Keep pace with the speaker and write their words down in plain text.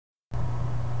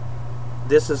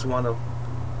this is one of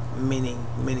many,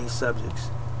 many subjects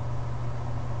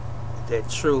that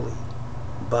truly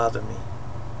bother me.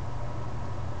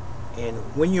 And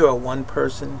when you're a one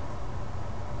person,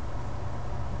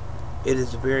 it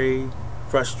is very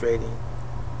frustrating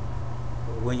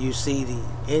when you see the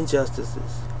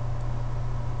injustices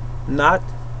not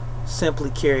simply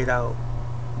carried out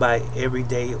by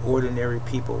everyday ordinary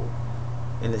people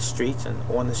in the streets and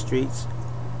on the streets,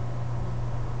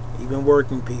 even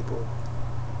working people,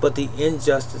 but the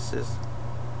injustices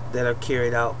that are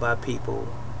carried out by people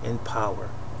in power.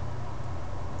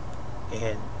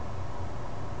 And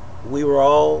we were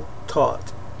all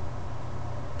taught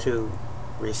to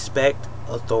respect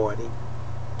authority,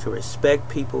 to respect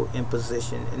people in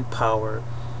position and power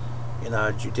in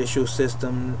our judicial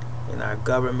system, in our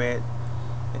government,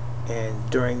 and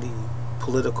during the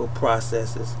political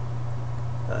processes,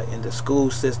 in the school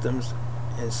systems,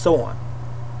 and so on.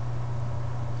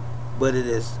 But it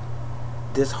is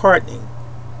disheartening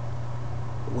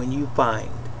when you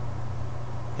find,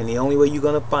 and the only way you're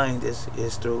going to find this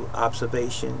is through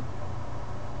observation,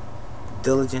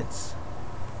 diligence,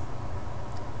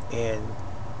 and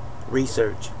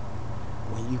research,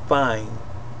 when you find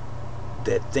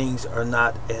that things are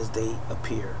not as they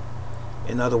appear.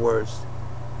 In other words,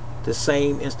 the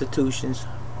same institutions,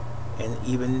 and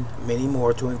even many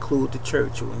more to include the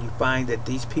church, when you find that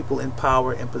these people in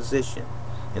power and position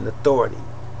and authority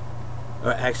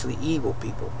are actually evil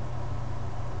people.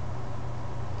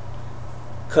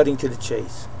 Cutting to the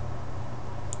chase,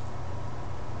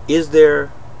 is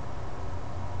there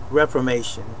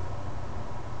reformation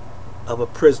of a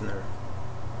prisoner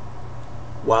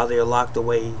while they're locked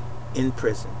away in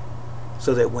prison,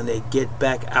 so that when they get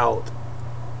back out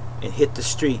and hit the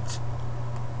streets,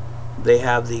 they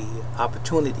have the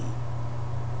opportunity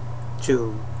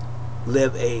to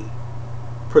live a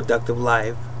productive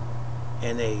life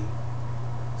and a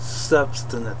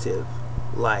substantive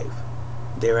life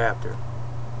thereafter?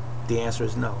 The answer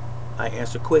is no. I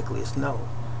answer quickly, it's no.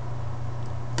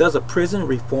 Does a prison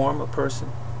reform a person?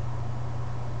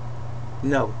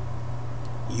 No.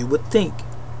 You would think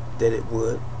that it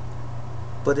would,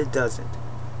 but it doesn't.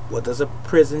 What does a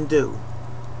prison do?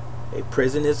 A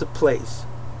prison is a place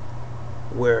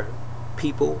where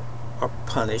people are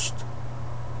punished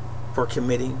for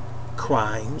committing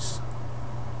crimes,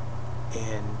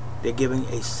 and they're given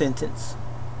a sentence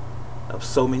of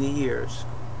so many years.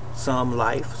 Some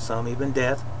life, some even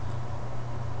death,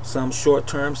 some short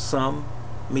term, some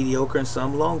mediocre, and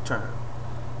some long term.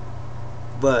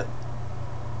 But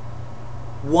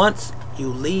once you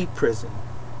leave prison,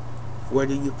 where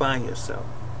do you find yourself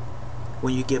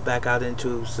when you get back out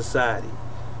into society?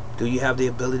 Do you have the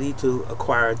ability to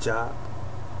acquire a job?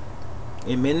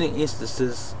 In many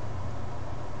instances,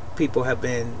 people have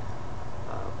been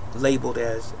labeled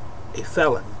as a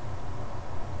felon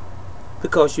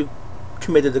because you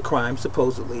committed a crime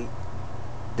supposedly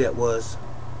that was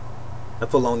a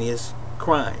felonious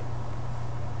crime,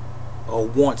 or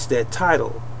wants that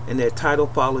title, and that title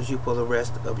follows you for the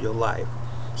rest of your life.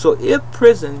 So if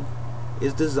prison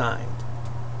is designed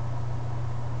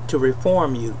to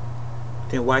reform you,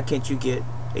 then why can't you get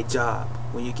a job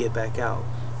when you get back out?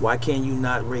 Why can you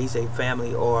not raise a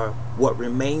family, or what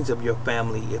remains of your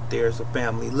family if there's a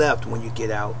family left when you get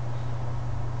out?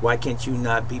 Why can't you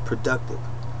not be productive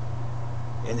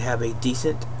and have a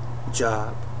decent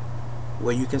job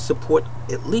where you can support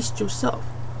at least yourself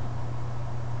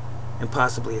and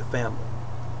possibly a family?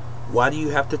 Why do you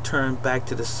have to turn back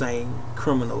to the same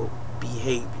criminal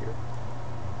behavior,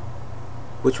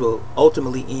 which will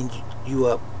ultimately end you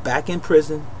up back in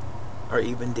prison or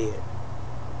even dead?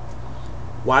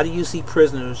 Why do you see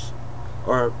prisoners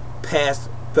or past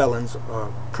felons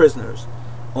or prisoners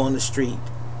on the street,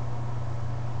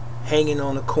 hanging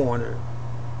on a corner,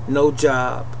 no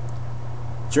job,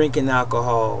 drinking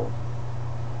alcohol,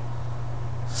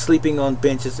 sleeping on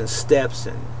benches and steps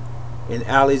and in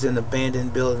alleys and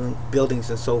abandoned buildings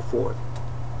and so forth,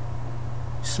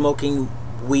 smoking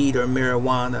weed or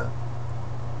marijuana?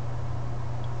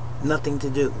 Nothing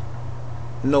to do,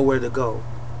 nowhere to go.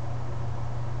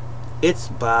 It's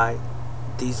by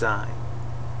design.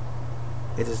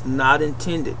 It is not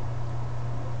intended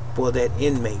for that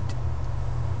inmate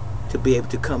to be able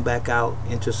to come back out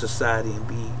into society and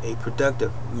be a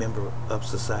productive member of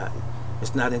society.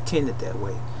 It's not intended that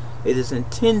way. It is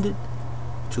intended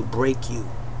to break you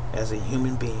as a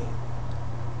human being.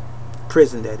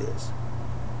 Prison, that is.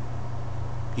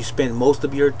 You spend most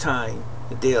of your time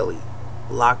daily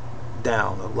locked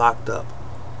down or locked up.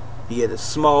 You get a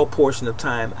small portion of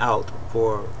time out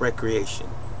for recreation,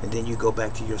 and then you go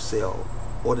back to your cell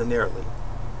ordinarily.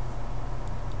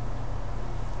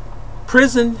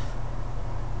 Prison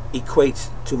equates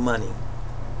to money.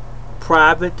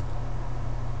 Private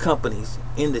companies,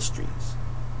 industries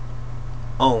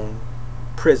own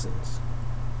prisons.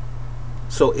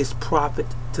 So it's profit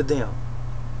to them.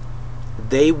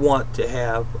 They want to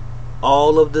have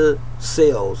all of the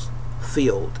cells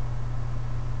filled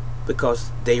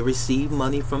because they receive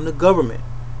money from the government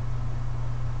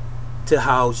to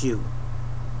house you.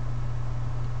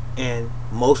 And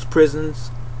most prisons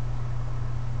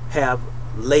have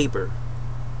labor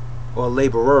or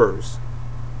laborers.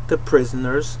 The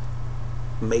prisoners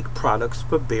make products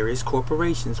for various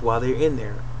corporations while they're in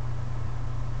there,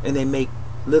 and they make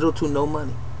little to no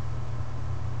money.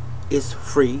 It's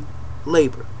free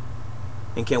labor.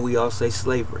 And can we all say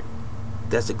slavery?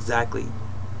 That's exactly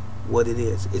what it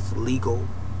is. It's legal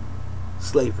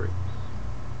slavery.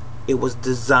 It was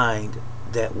designed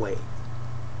that way.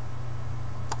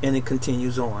 And it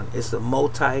continues on. It's a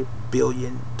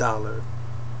multi-billion-dollar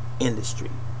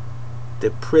industry. The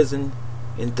prison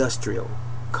industrial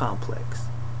complex.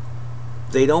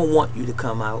 They don't want you to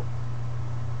come out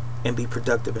and be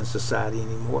productive in society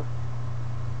anymore,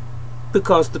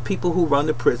 because the people who run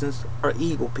the prisons are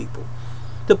evil people.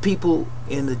 The people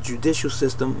in the judicial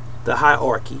system, the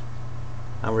hierarchy,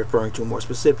 I'm referring to more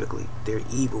specifically, they're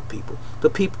evil people. The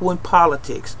people in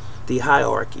politics, the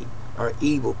hierarchy, are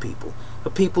evil people. The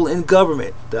people in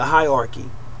government, the hierarchy,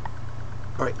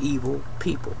 are evil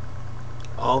people.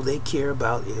 All they care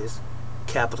about is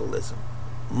capitalism,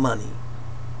 money,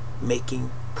 making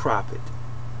profit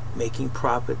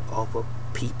off of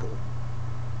people.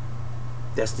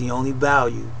 That's the only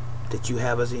value that you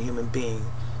have as a human being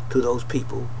to those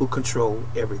people who control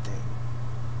everything.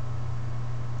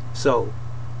 So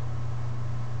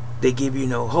they give you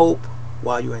no hope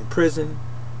while you're in prison.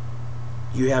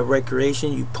 You have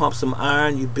recreation, you pump some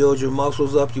iron, you build your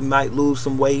muscles up, you might lose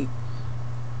some weight,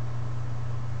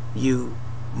 you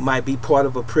might be part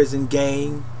of a prison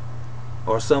gang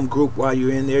or some group while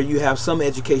you're in there. You have some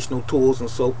educational tools and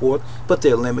so forth, but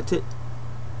they're limited.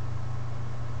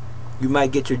 You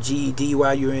might get your GED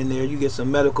while you're in there. You get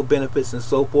some medical benefits and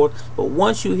so forth. But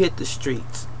once you hit the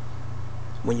streets,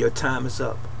 when your time is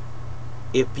up,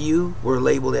 if you were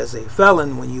labeled as a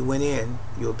felon when you went in,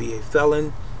 you'll be a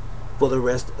felon for the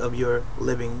rest of your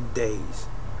living days.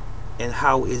 And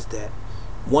how is that?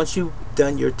 Once you've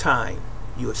done your time,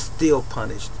 you are still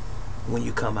punished when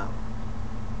you come out.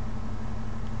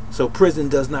 So prison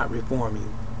does not reform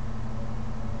you.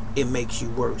 It makes you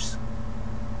worse.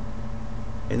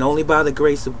 And only by the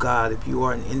grace of God, if you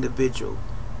are an individual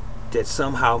that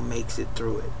somehow makes it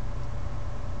through it,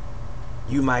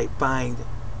 you might find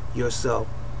yourself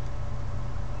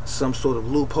some sort of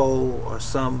loophole or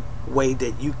some way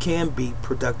that you can be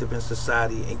productive in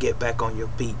society and get back on your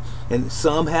feet. And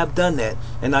some have done that,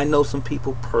 and I know some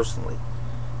people personally.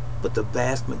 But the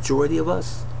vast majority of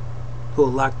us who are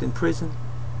locked in prison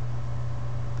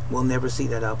will never see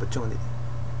that opportunity.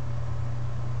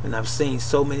 And I've seen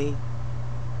so many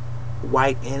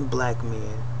white and black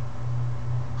men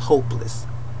hopeless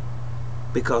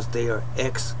because they are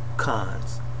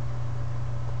ex-cons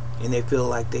and they feel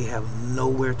like they have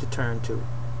nowhere to turn to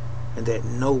and that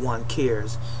no one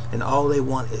cares, and all they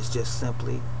want is just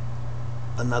simply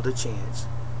another chance.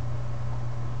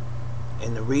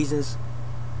 And the reasons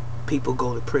people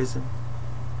go to prison,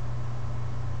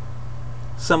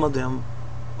 some of them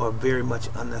are very much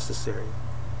unnecessary,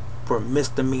 for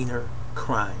misdemeanor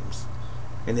crimes,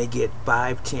 and they get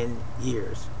 5-10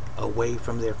 years away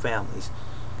from their families.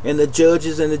 And the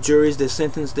judges and the juries that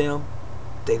sentence them,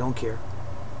 they don't care.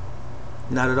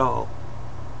 Not at all.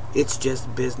 It's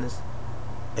just business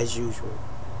as usual.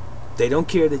 They don't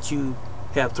care that you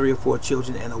have 3 or 4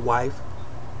 children and a wife.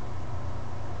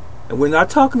 And we're not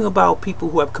talking about people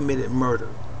who have committed murder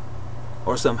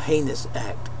or some heinous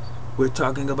act. We're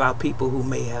talking about people who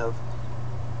may have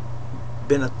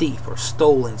been a thief or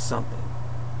stolen something,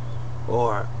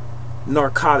 or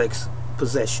narcotics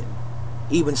possession,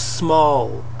 even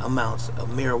small amounts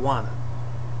of marijuana,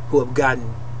 who have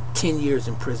gotten 10 years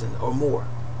in prison or more,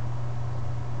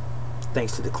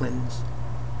 thanks to the Clintons.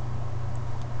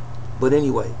 But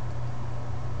anyway,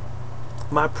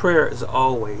 my prayer is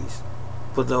always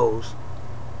for those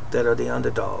that are the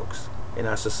underdogs in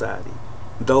our society,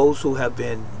 those who have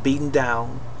been beaten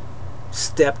down,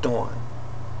 stepped on,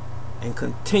 and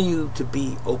continue to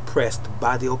be oppressed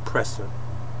by the oppressor,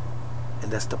 and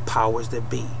that's the powers that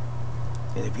be.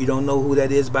 And if you don't know who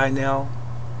that is by now,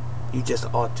 you just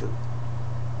ought to.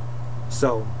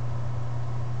 So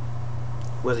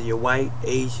whether you're white,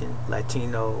 Asian,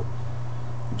 Latino,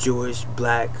 Jewish,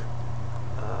 black,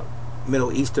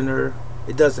 Middle Easterner,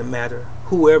 it doesn't matter.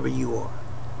 Whoever you are,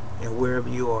 and wherever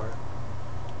you are,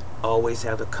 always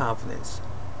have the confidence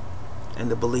and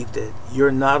the belief that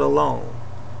you're not alone.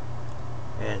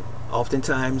 And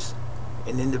oftentimes,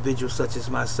 an individual such as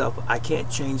myself, I can't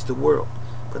change the world,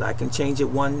 but I can change it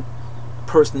one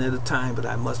person at a time. But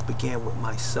I must begin with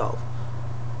myself,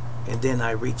 and then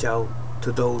I reach out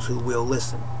to those who will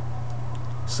listen.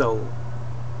 So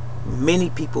many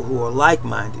people who are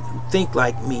like-minded, who think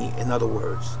like me, in other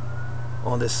words,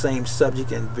 on the same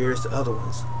subject and various other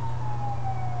ones,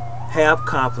 have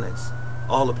confidence,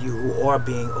 all of you who are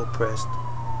being oppressed.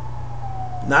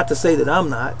 Not to say that I'm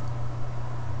not,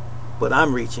 but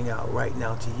I'm reaching out right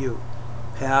now to you.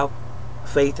 Have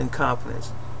faith and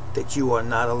confidence that you are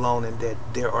not alone, and that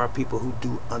there are people who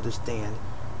do understand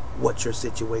what your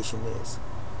situation is.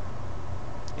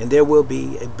 And there will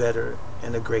be a better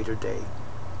and a greater day.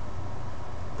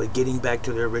 But getting back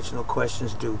to the original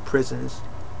questions, do prisons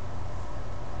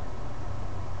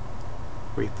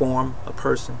reform a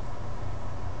person?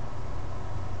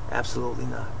 Absolutely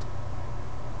not.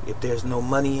 If there's no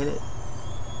money in it,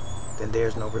 then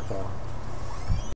there's no reform.